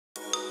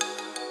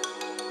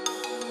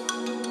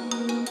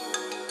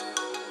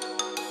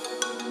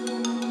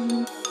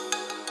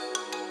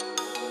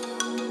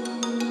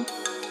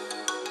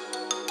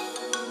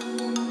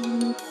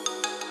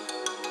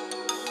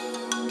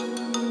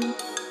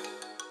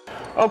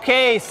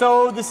Okay,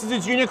 so this is a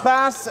junior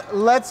class.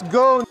 Let's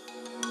go.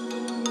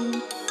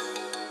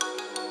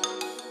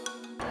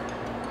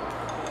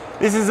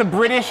 This is a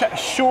British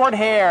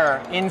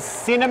Shorthair in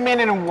cinnamon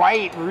and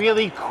white,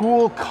 really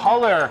cool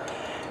color.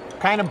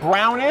 Kind of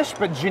brownish,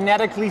 but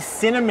genetically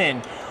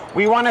cinnamon.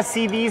 We want to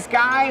see these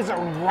guys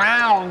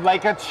round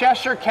like a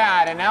Cheshire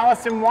Cat in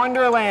Alice in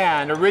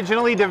Wonderland,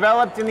 originally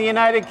developed in the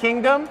United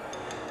Kingdom.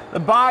 The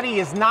body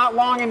is not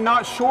long and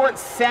not short,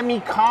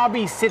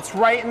 semi-cobby, sits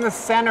right in the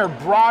center,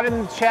 broad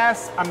in the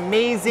chest,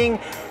 amazing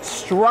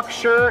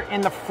structure in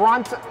the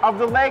front of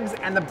the legs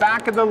and the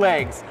back of the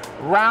legs.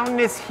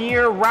 Roundness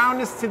here,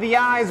 roundness to the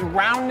eyes,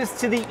 roundness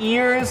to the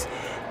ears.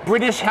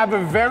 British have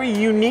a very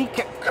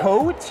unique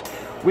coat,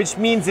 which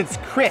means it's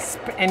crisp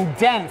and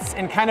dense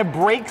and kind of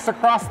breaks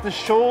across the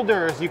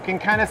shoulders. You can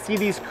kind of see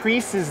these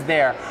creases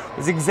there.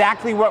 It's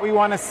exactly what we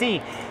want to see.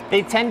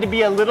 They tend to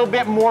be a little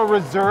bit more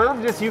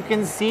reserved, as you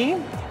can see,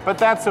 but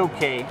that's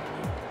okay.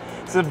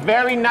 It's a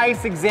very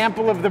nice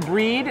example of the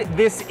breed.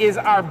 This is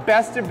our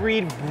best of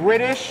breed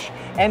British,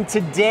 and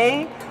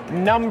today,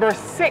 number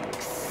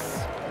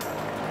 6.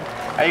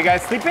 Are you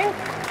guys sleeping?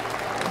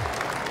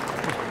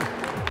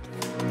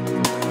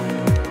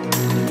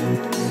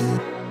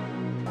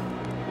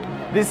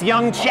 This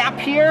young chap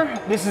here,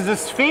 this is a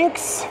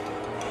Sphynx.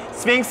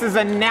 Sphynx is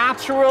a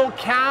natural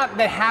cat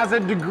that has a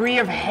degree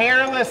of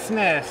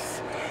hairlessness.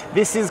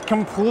 This is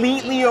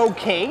completely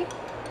okay.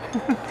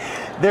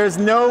 There's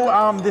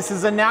no, this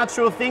is a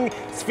natural thing.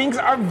 Sphynx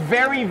are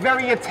very,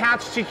 very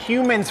attached to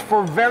humans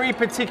for very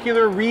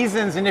particular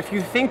reasons, and if you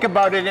think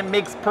about it, it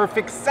makes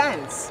perfect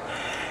sense.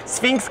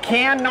 Sphynx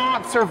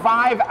cannot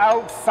survive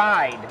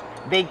outside.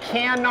 They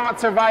cannot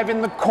survive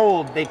in the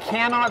cold. They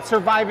cannot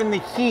survive in the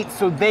heat.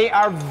 So they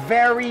are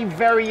very,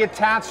 very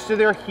attached to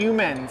their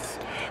humans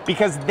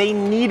because they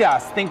need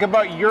us. Think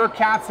about your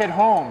cats at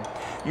home.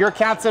 Your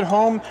cats at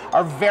home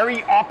are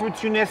very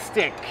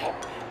opportunistic.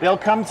 They'll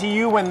come to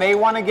you when they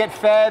want to get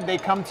fed. They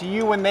come to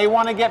you when they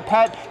want to get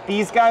pet.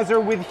 These guys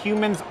are with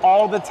humans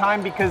all the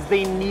time because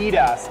they need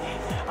us.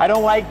 I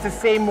don't like to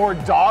say more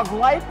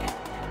dog-like,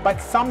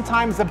 but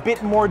sometimes a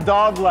bit more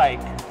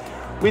dog-like.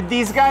 With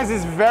these guys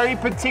is very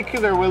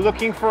particular. We're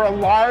looking for a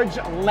large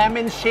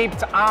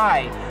lemon-shaped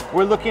eye.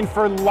 We're looking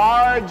for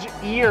large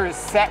ears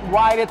set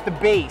wide at the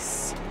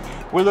base.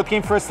 We're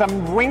looking for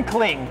some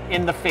wrinkling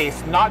in the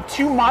face. Not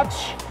too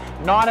much,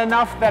 not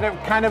enough that it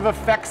kind of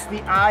affects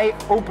the eye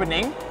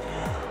opening.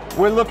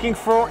 We're looking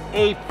for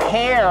a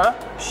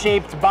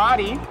pear-shaped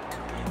body.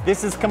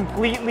 This is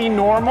completely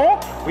normal.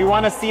 We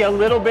want to see a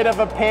little bit of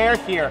a pear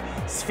here.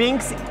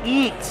 Sphynx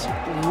eat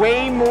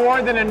way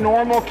more than a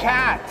normal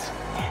cat,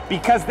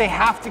 because they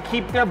have to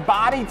keep their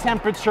body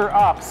temperature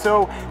up.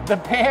 So the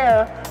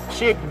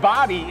pear-shaped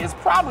body is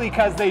probably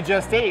because they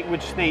just ate,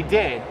 which they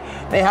did.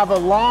 They have a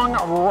long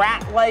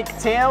rat-like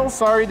tail,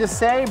 sorry to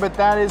say, but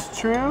that is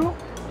true.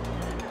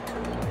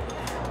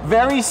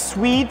 Very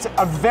sweet,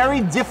 a very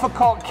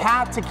difficult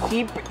cat to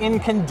keep in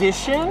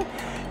condition.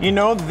 You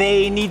know,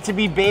 they need to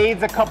be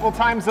bathed a couple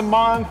times a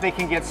month. They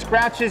can get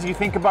scratches. You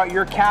think about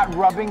your cat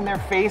rubbing their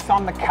face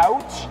on the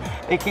couch.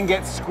 They can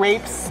get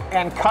scrapes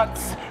and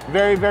cuts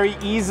very, very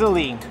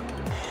easily.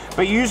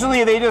 But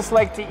usually they just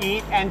like to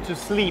eat and to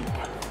sleep.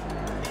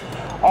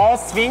 All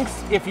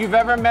Sphynx, if you've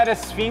ever met a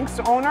Sphynx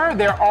owner,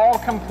 they're all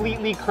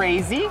completely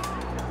crazy.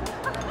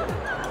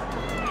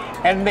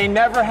 And they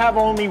never have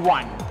only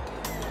one.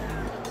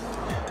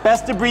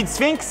 Best of breed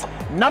Sphynx,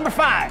 number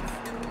 5.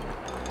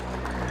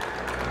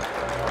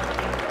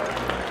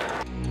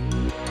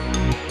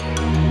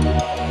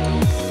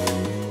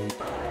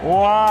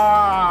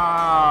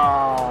 Wow.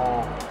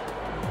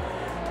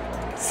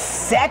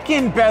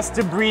 Second best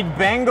of breed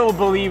Bengal,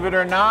 believe it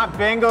or not.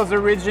 Bengals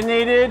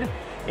originated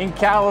in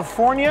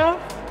California.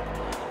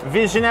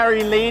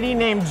 Visionary lady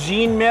named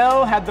Jean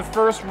Mill had the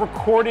first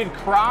recorded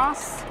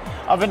cross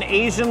of an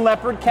Asian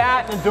leopard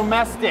cat and a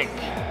domestic.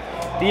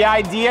 The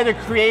idea to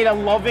create a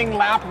loving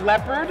lap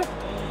leopard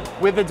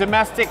with a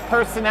domestic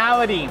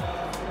personality.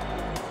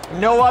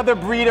 No other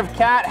breed of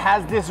cat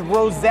has this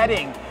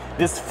rosetting,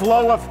 this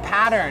flow of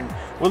pattern.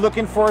 We're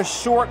looking for a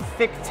short,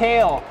 thick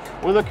tail.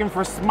 We're looking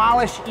for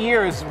smallish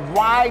ears,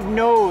 wide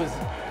nose,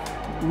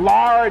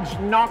 large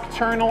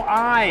nocturnal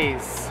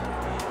eyes.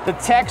 The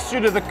texture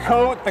to the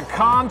coat, the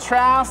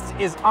contrast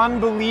is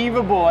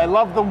unbelievable. I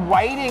love the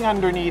whiting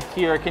underneath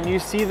here. Can you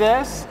see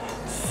this?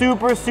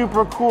 Super,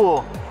 super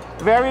cool.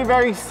 Very,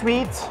 very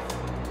sweet,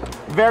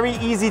 very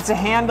easy to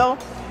handle.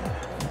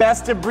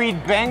 Best of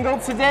breed Bengal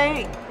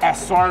today,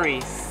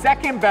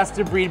 second best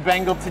of breed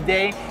Bengal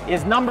today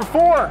is number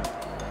 4.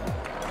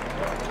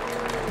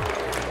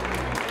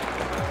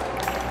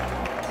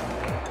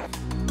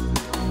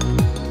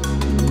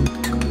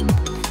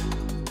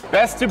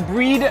 Best of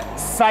breed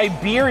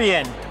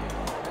Siberian.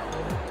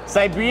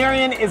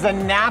 Siberian is a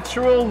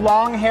natural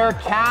long-hair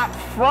cat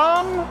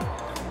from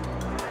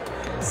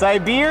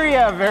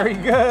Siberia, very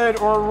good,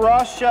 or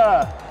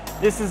Russia.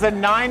 This is a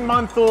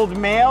 9-month-old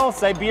male.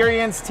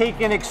 Siberians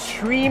take an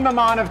extreme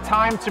amount of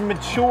time to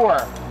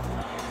mature.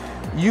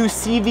 You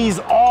see these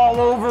all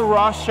over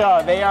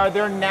Russia. They are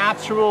their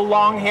natural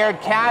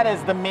long-haired cat,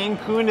 as the Maine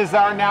Coon is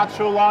our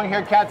natural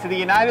long-haired cat to the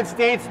United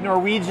States.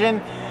 Norwegian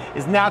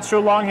is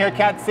natural long-haired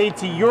cat, say,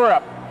 to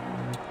Europe.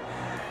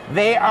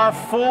 They are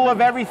full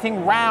of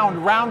everything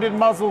round, rounded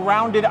muzzle,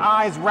 rounded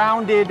eyes,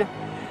 rounded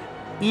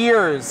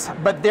ears,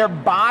 but their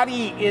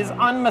body is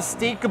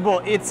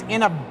unmistakable. It's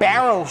in a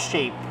barrel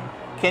shape.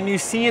 Can you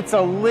see it's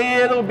a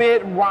little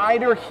bit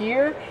wider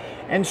here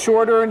and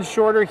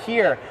shorter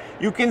here?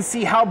 You can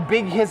see how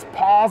big his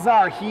paws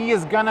are. He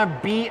is gonna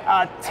be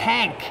a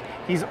tank.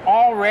 He's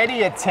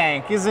already a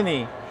tank, isn't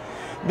he?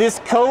 This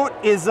coat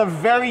is a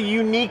very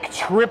unique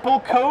triple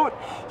coat.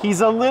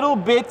 He's a little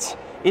bit,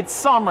 it's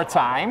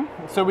summertime,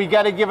 so we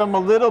gotta give him a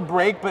little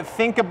break, but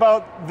think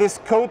about this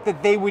coat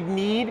that they would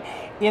need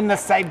in the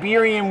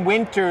Siberian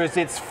winters.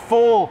 It's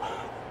full,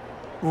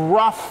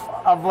 rough,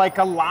 of like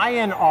a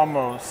lion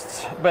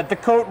almost. But the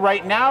coat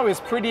right now is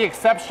pretty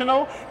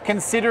exceptional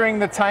considering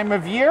the time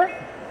of year.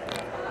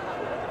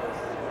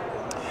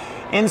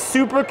 In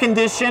super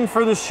condition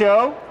for the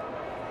show,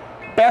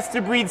 best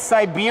of breed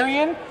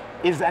Siberian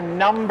is a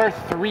number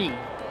 3.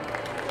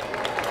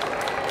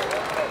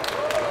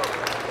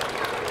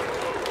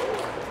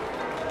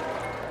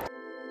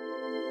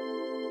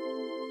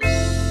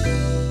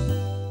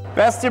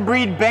 Best of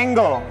breed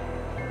Bengal,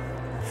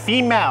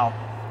 female.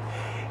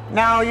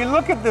 Now you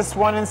look at this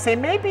one and say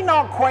maybe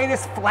not quite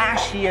as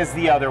flashy as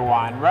the other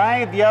one,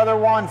 right? The other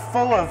one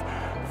full of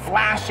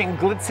flash and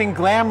glitz and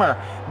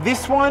glamour.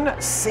 This one,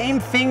 same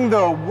thing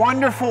though,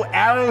 wonderful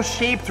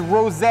arrow-shaped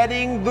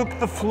rosetting. Look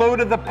the flow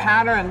to the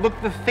pattern, look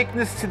the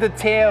thickness to the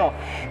tail,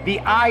 the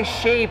eye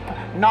shape,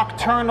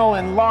 nocturnal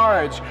and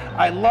large.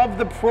 I love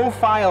the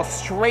profile,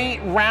 straight,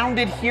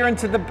 rounded here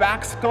into the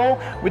back skull,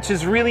 which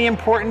is really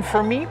important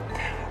for me.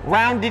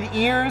 Rounded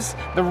ears,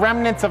 the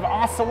remnants of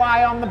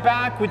ocelli on the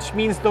back, which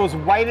means those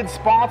whited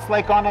spots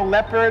like on a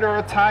leopard or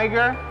a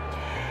tiger.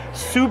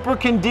 Super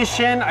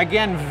condition,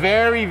 again,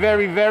 very,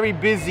 very, very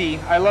busy.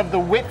 I love the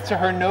width to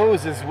her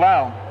nose as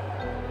well.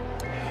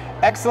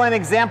 Excellent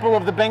example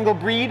of the Bengal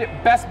breed.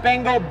 Best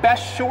Bengal,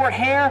 best short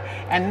hair,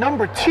 and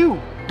number 2.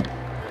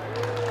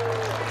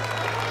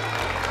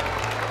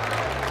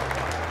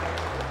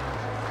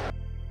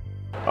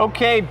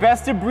 Okay,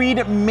 best of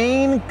breed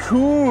Maine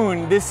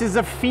Coon. This is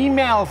a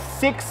female,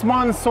 6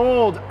 months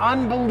old.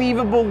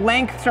 Unbelievable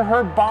length to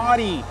her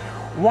body.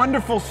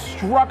 Wonderful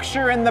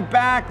structure in the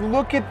back.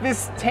 Look at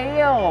this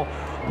tail.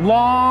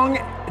 Long,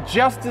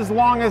 just as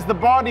long as the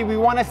body. We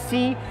want to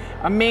see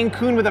a Maine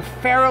Coon with a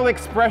feral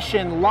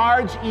expression.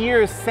 Large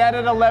ears set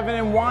at 11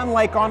 and 1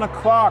 like on a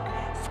clock.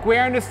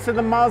 Squareness to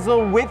the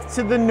muzzle, width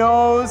to the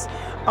nose.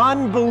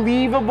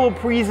 Unbelievable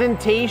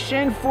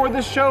presentation for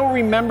the show.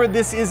 Remember,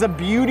 this is a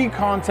beauty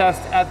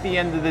contest at the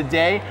end of the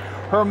day.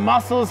 Her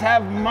muscles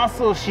have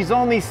muscles. She's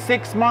only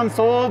 6 months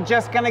old,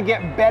 just gonna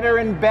get better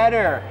and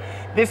better.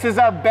 This is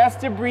our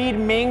best of breed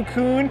Maine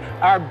Coon,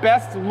 our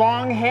best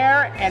long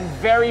hair, and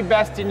very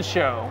best in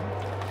show.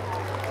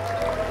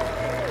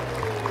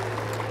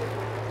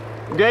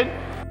 Good?